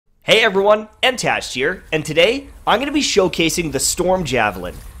Hey everyone, Entast here, and today I'm going to be showcasing the Storm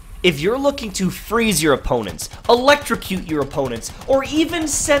Javelin. If you're looking to freeze your opponents, electrocute your opponents, or even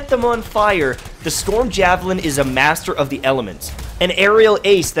set them on fire, the Storm Javelin is a master of the elements, an aerial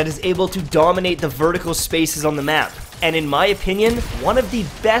ace that is able to dominate the vertical spaces on the map, and in my opinion, one of the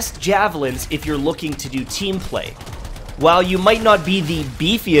best javelins if you're looking to do team play. While you might not be the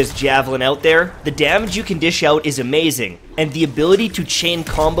beefiest javelin out there, the damage you can dish out is amazing, and the ability to chain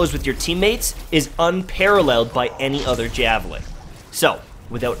combos with your teammates is unparalleled by any other javelin. So,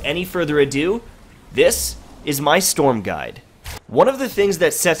 without any further ado, this is my Storm Guide. One of the things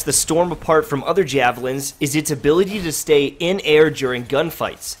that sets the Storm apart from other javelins is its ability to stay in air during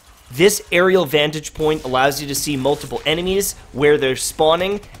gunfights. This aerial vantage point allows you to see multiple enemies where they're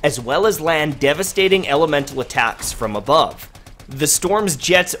spawning, as well as land devastating elemental attacks from above. The Storm's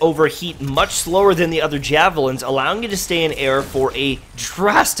jets overheat much slower than the other javelins, allowing you to stay in air for a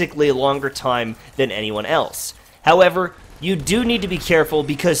drastically longer time than anyone else. However, you do need to be careful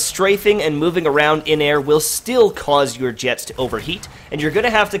because strafing and moving around in air will still cause your jets to overheat, and you're going to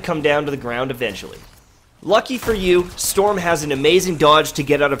have to come down to the ground eventually. Lucky for you, Storm has an amazing dodge to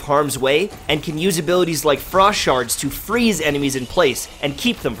get out of harm's way, and can use abilities like Frost Shards to freeze enemies in place and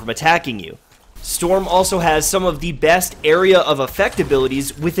keep them from attacking you. Storm also has some of the best area of effect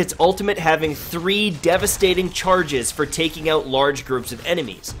abilities, with its ultimate having 3 devastating charges for taking out large groups of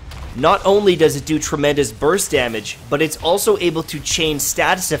enemies. Not only does it do tremendous burst damage, but it's also able to chain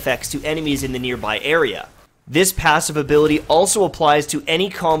status effects to enemies in the nearby area. This passive ability also applies to any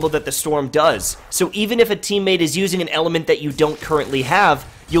combo that the Storm does, so even if a teammate is using an element that you don't currently have,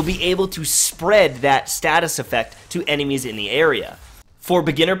 you'll be able to spread that status effect to enemies in the area. For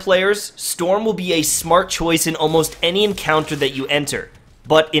beginner players, Storm will be a smart choice in almost any encounter that you enter,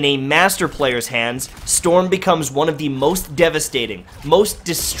 but in a master player's hands, Storm becomes one of the most devastating, most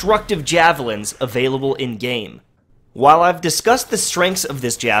destructive javelins available in-game. While I've discussed the strengths of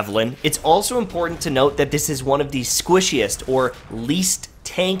this javelin, it's also important to note that this is one of the squishiest or least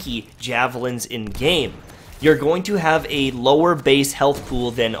tanky javelins in game. You're going to have a lower base health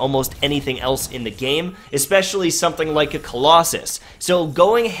pool than almost anything else in the game, especially something like a Colossus, so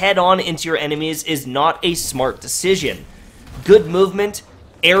going head on into your enemies is not a smart decision. Good movement,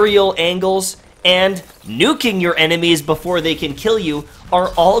 aerial angles, and nuking your enemies before they can kill you are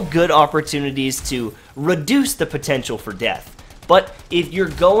all good opportunities to reduce the potential for death. But if you're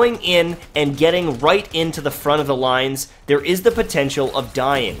going in and getting right into the front of the lines, there is the potential of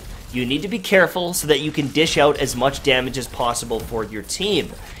dying. You need to be careful so that you can dish out as much damage as possible for your team.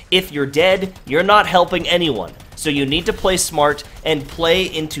 If you're dead, you're not helping anyone, so you need to play smart and play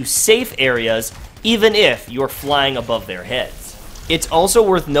into safe areas even if you're flying above their heads. It's also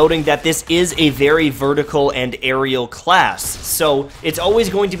worth noting that this is a very vertical and aerial class, so it's always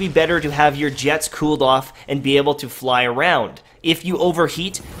going to be better to have your jets cooled off and be able to fly around. If you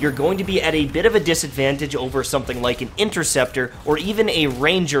overheat, you're going to be at a bit of a disadvantage over something like an interceptor or even a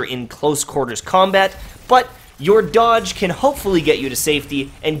ranger in close quarters combat, but your dodge can hopefully get you to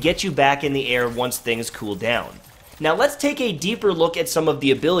safety and get you back in the air once things cool down. Now let's take a deeper look at some of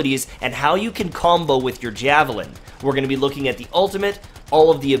the abilities and how you can combo with your Javelin. We're going to be looking at the ultimate,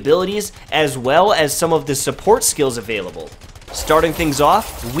 all of the abilities, as well as some of the support skills available. Starting things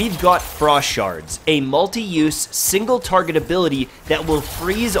off, we've got Frost Shards, a multi-use, single-target ability that will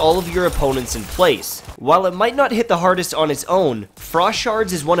freeze all of your opponents in place. While it might not hit the hardest on its own, Frost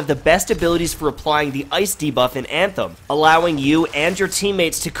Shards is one of the best abilities for applying the ice debuff in Anthem, allowing you and your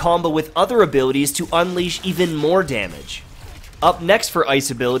teammates to combo with other abilities to unleash even more damage. Up next for ice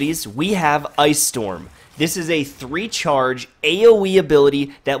abilities, we have Ice Storm. This is a 3-charge AoE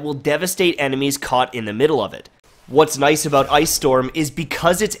ability that will devastate enemies caught in the middle of it. What's nice about Ice Storm is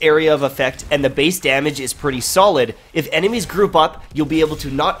because its area of effect and the base damage is pretty solid, if enemies group up, you'll be able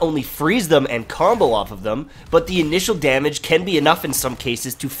to not only freeze them and combo off of them, but the initial damage can be enough in some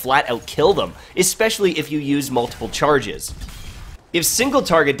cases to flat out kill them, especially if you use multiple charges. If single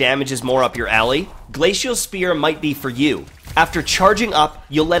target damage is more up your alley, Glacial Spear might be for you. After charging up,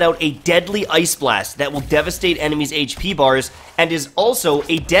 you'll let out a deadly ice blast that will devastate enemies' HP bars and is also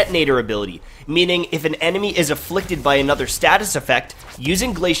a detonator ability, meaning if an enemy is afflicted by another status effect,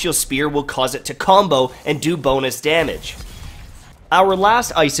 using Glacial Spear will cause it to combo and do bonus damage. Our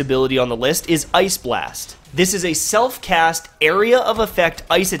last ice ability on the list is Ice Blast. This is a self-cast, area of effect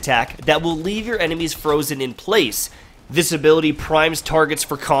ice attack that will leave your enemies frozen in place. This ability primes targets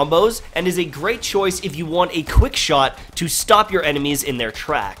for combos and is a great choice if you want a quick shot to stop your enemies in their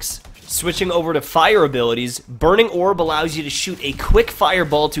tracks. Switching over to fire abilities, Burning Orb allows you to shoot a quick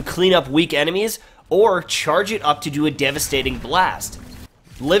fireball to clean up weak enemies, or charge it up to do a devastating blast.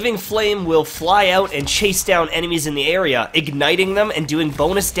 Living Flame will fly out and chase down enemies in the area, igniting them and doing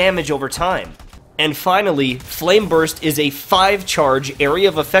bonus damage over time. And finally, Flame Burst is a 5-charge area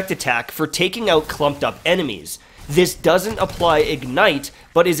of effect attack for taking out clumped up enemies. This doesn't apply Ignite,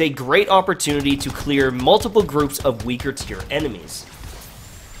 but is a great opportunity to clear multiple groups of weaker tier enemies.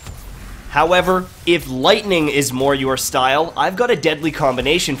 However, if Lightning is more your style, I've got a deadly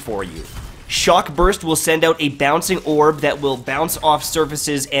combination for you. Shock Burst will send out a bouncing orb that will bounce off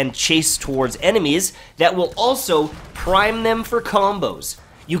surfaces and chase towards enemies that will also prime them for combos.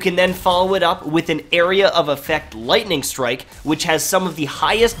 You can then follow it up with an area of effect Lightning Strike, which has some of the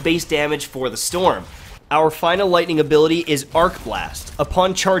highest base damage for the storm. Our final lightning ability is Arc Blast.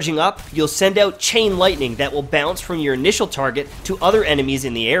 Upon charging up, you'll send out Chain Lightning that will bounce from your initial target to other enemies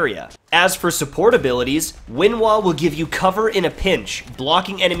in the area. As for support abilities, Wind Wall will give you cover in a pinch,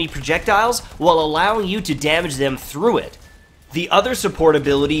 blocking enemy projectiles while allowing you to damage them through it. The other support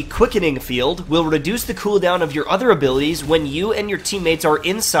ability, Quickening Field, will reduce the cooldown of your other abilities when you and your teammates are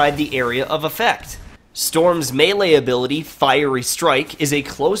inside the area of effect. Storm's melee ability, Fiery Strike, is a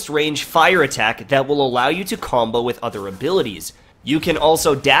close-range fire attack that will allow you to combo with other abilities. You can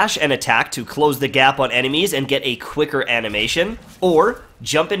also dash an attack to close the gap on enemies and get a quicker animation, or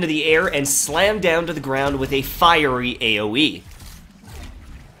jump into the air and slam down to the ground with a fiery AoE.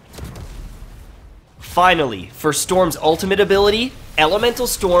 Finally, for Storm's ultimate ability, Elemental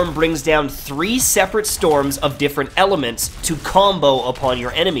Storm brings down 3 separate storms of different elements to combo upon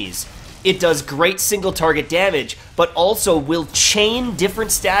your enemies. It does great single target damage, but also will chain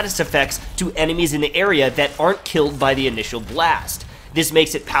different status effects to enemies in the area that aren't killed by the initial blast. This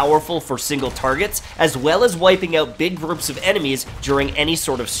makes it powerful for single targets, as well as wiping out big groups of enemies during any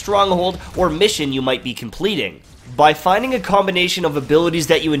sort of stronghold or mission you might be completing. By finding a combination of abilities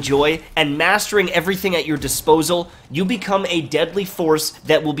that you enjoy and mastering everything at your disposal, you become a deadly force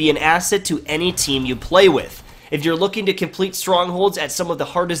that will be an asset to any team you play with. If you're looking to complete strongholds at some of the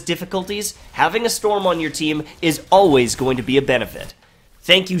hardest difficulties, having a storm on your team is always going to be a benefit.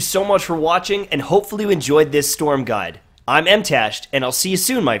 Thank you so much for watching, and hopefully you enjoyed this storm guide. I'm Mtashed, and I'll see you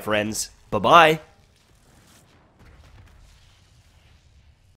soon, my friends. Bye-bye.